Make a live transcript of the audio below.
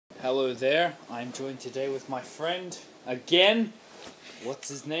Hello there, I'm joined today with my friend, again, what's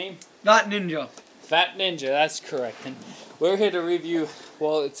his name? Fat Ninja. Fat Ninja, that's correct. And we're here to review,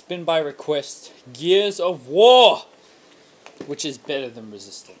 well, it's been by request, Gears of War, which is better than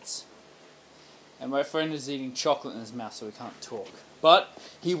Resistance. And my friend is eating chocolate in his mouth so he can't talk. But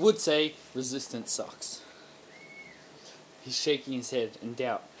he would say Resistance sucks. He's shaking his head in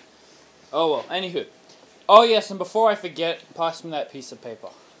doubt. Oh well, anywho. Oh yes, and before I forget, pass me that piece of paper.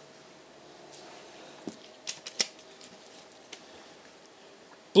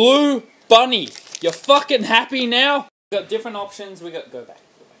 Blue Bunny, you fucking happy now? We got different options. We got go back.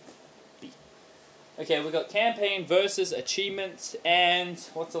 B. Okay, we got campaign versus achievements and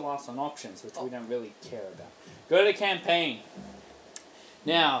what's the last one? Options, which we don't really care about. Go to campaign.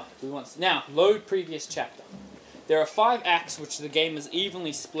 Now load previous chapter. There are 5 acts which the game is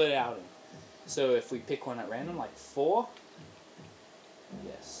evenly split out in. So if we pick one at random, like 4.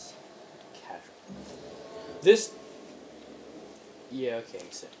 Yes. Casual. Yeah, okay,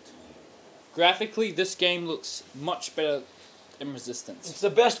 accept. Graphically, this game looks much better than Resistance. It's the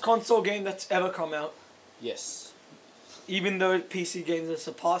best console game that's ever come out. Yes. Even though PC games have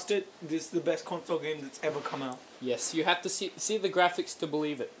surpassed it, this is the best console game that's ever come out. Yes, you have to see the graphics to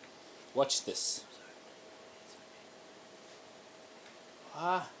believe it. Watch this.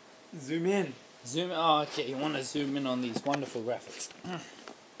 Zoom in. Zoom. Oh, okay. You want to zoom in on these wonderful graphics.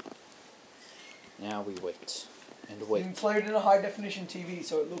 Now we wait and wait. You can play it in a high definition TV,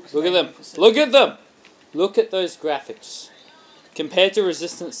 so it looks. Look at them. Look at them. Look at those graphics. Compared to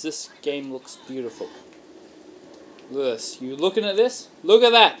Resistance, this game looks beautiful. Look at this. You looking at this? Look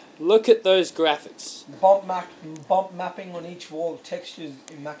at that. Look at those graphics. Bump mapping on each wall. Textures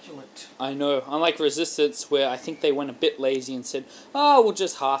immaculate. I know. Unlike Resistance, where I think they went a bit lazy and said, "Oh, we'll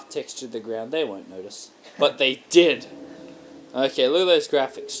just half texture the ground. They won't notice." But they did. Okay, look at those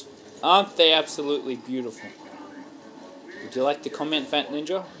graphics. Aren't they absolutely beautiful? Would you like to comment, Fat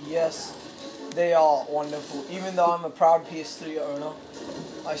Ninja? Yes, they are wonderful. Even though I'm a proud PS3 owner,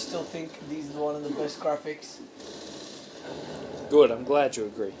 I still think these are one of the best graphics. Good, I'm glad you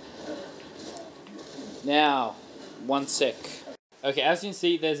agree. Now, one sec. Okay, as you can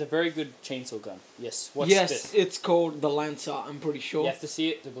see, there's a very good chainsaw gun. Yes, what's this? Yes, it's called the Lancer, I'm pretty sure. You have to see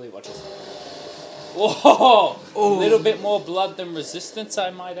it to believe. Watch this. Whoa! Oh. A little bit more blood than Resistance, I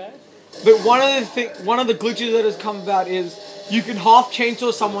might add. But one of the glitches that has come about is you can half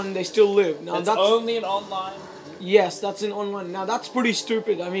chainsaw someone and they still live. Now That's only an online. Yes, that's in online. Now that's pretty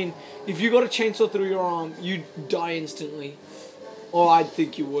stupid. I mean, if you got a chainsaw through your arm, you'd die instantly. Or I'd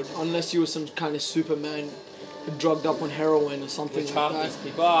think you would, unless you were some kind of Superman drugged up on heroin or something Which like half that. these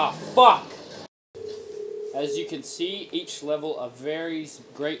people? Ah, fuck! As you can see, each level varies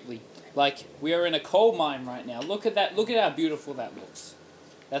greatly. Like, we are in a coal mine right now. Look at that. Look at how beautiful that looks.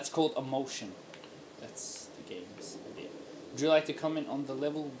 That's called emotion. That's the game's idea. Would you like to comment on the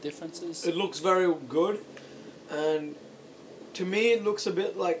level differences? It looks very good, and to me it looks a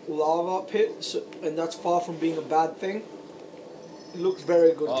bit like lava pit, and that's far from being a bad thing. It looks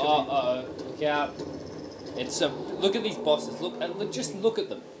very good to me. Look out. It's look at these bosses. Just look at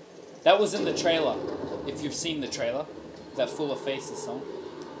them. That was in the trailer. If you've seen the trailer, that Full of Faces song.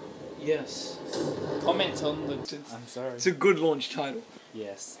 Yes. Comment on the. I'm sorry. It's a good launch title.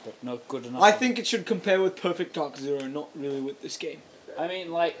 Yes, but not good enough. I think it should compare with Perfect Dark Zero, not really with this game. I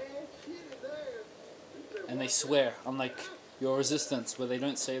mean, like, and they swear, unlike your Resistance, where they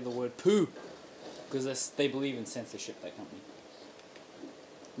don't say the word poo, because they believe in censorship. That company.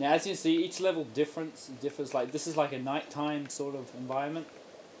 Now, as you see, each level differs. Like, this is like a nighttime sort of environment.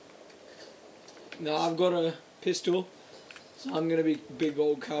 Now I've got a pistol, so I'm gonna be big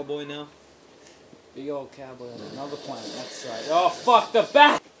old cowboy now. Big old cowboy on another planet. That's right. Oh fuck the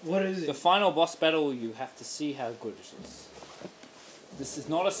bat! What is it? The final boss battle. You have to see how good it is. This is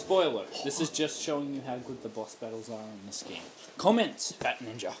not a spoiler. This is just showing you how good the boss battles are in this game. Comment, Fat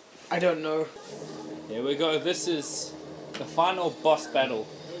Ninja. I don't know. Here we go. This is the final boss battle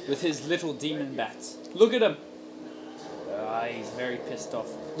with his little demon bats. Look at him. He's very pissed off.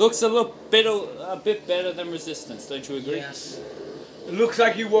 Looks a bit better than Resistance, don't you agree? Yes. It looks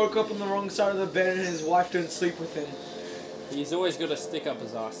like he woke up on the wrong side of the bed and his wife don't sleep with him. He's always got to stick up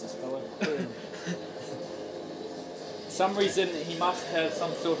his ass, this fellow. Some reason he must have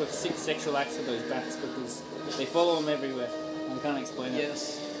some sort of sick sexual acts with those bats because they follow him everywhere. I can't explain it.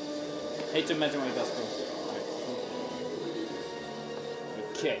 Yes. Hate to imagine what he does to him.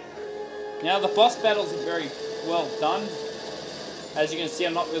 Okay. Now the boss battles are very well done. As you can see,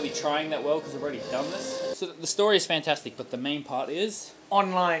 I'm not really trying that well because I've already done this. So the story is fantastic, but the main part is...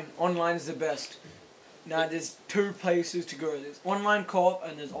 Online. Online is the best. Now there's two places to go. There's online co-op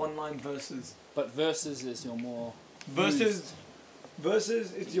and there's online versus. But versus is your more... Versus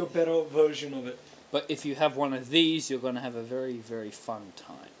is your better version of it. But if you have one of these, you're going to have a very, very fun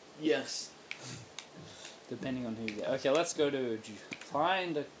time. Yes. Depending on who you get. Okay, let's go to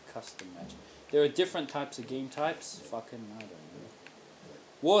find a custom match. There are different types of game types. Fucking, I don't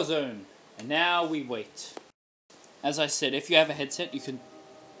know. Warzone. And now we wait. As I said, if you have a headset, you can...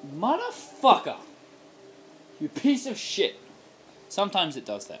 Motherfucker! You piece of shit. Sometimes it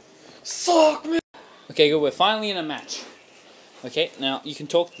does that. Suck, man! Okay, good. We're finally in a match. Okay, now you can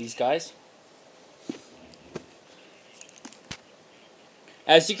talk to these guys.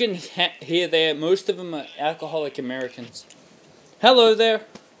 As you can hear there, most of them are alcoholic Americans. Hello there.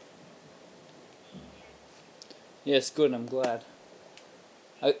 Yes, good, I'm glad.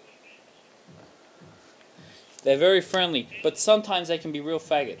 They're very friendly, but sometimes they can be real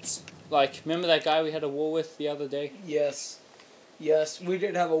faggots. Like, remember that guy we had a war with the other day? Yes. Yes, we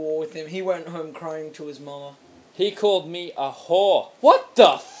did have a war with him. He went home crying to his mama. He called me a whore. What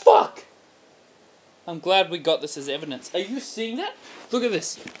the fuck? I'm glad we got this as evidence. Are you seeing that? Look at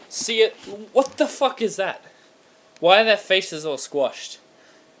this. See it? What the fuck is that? Why are their faces all squashed?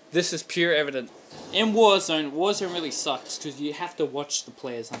 This is pure evidence. In Warzone really sucks because you have to watch the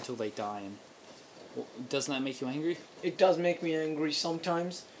players until they die. And doesn't that make you angry? It does make me angry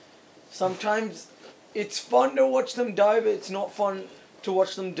sometimes. Sometimes it's fun to watch them die, but it's not fun to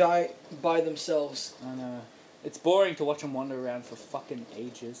watch them die by themselves. I know. It's boring to watch them wander around for fucking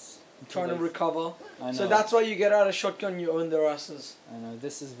ages. Trying to recover. I know. So that's why you get out a shotgun, you own their asses. I know,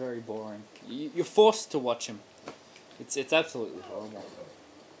 this is very boring. You're forced to watch him. It's absolutely horrible.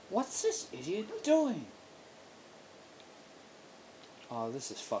 What's this idiot doing? Oh,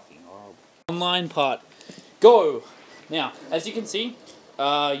 this is fucking horrible. Online part. Go! Now, as you can see,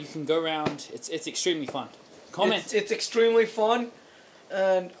 you can go around. It's extremely fun. Comment. It's extremely fun.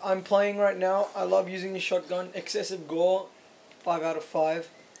 And I'm playing right now. I love using the shotgun. Excessive gore. 5 out of 5.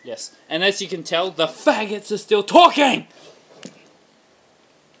 Yes, and as you can tell, the faggots are still talking!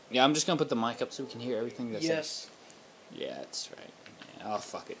 Yeah, I'm just gonna put the mic up so we can hear everything they're saying. Yes. Yeah, that's right. Yeah, oh,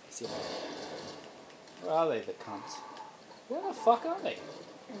 fuck it. See you later. Where are they, the cunts? Where the fuck are they?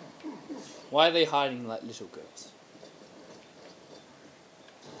 Why are they hiding like little girls?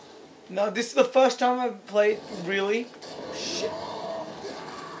 Now, this is the first time I've played, really. Shit.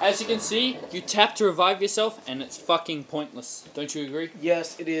 As you can see, you tap to revive yourself, and it's fucking pointless. Don't you agree?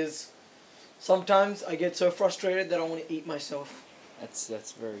 Yes, it is. Sometimes I get so frustrated that I want to eat myself.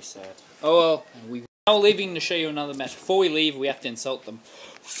 That's very sad. Oh well, we're now leaving to show you another match. Before we leave, we have to insult them.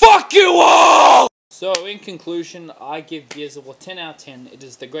 Fuck you all! So, in conclusion, I give Gears of War 10 out of 10. It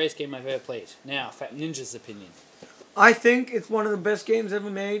is the greatest game I've ever played. Now, Fat Ninja's opinion. I think it's one of the best games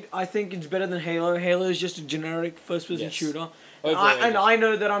ever made. I think it's better than Halo. Halo is just a generic first-person shooter. And I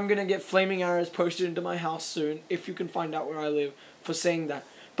know that I'm going to get flaming arrows posted into my house soon, if you can find out where I live, for saying that.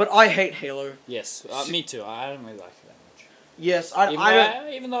 But I hate Halo. Yes, me too. I don't really like it that much. Yes,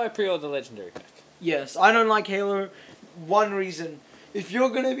 even though I pre-ordered the Legendary pack. Yes, I don't like Halo. One reason. If you're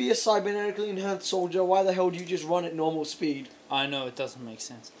going to be a cybernetically enhanced soldier, why the hell do you just run at normal speed? I know, it doesn't make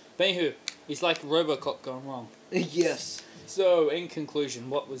sense. But anywho, he's like Robocop gone wrong. Yes. So, in conclusion,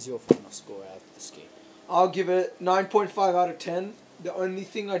 what was your final score out of this game? I'll give it 9.5 out of 10. The only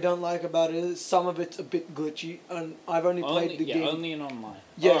thing I don't like about it is some of it's a bit glitchy, and I've only played the game. Only in online.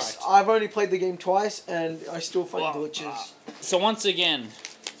 Yes, right. I've only played the game twice, and I still find glitches. So once again,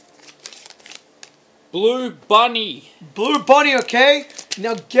 Blue Bunny. Blue Bunny, okay?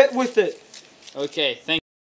 Now get with it. Okay, thank you.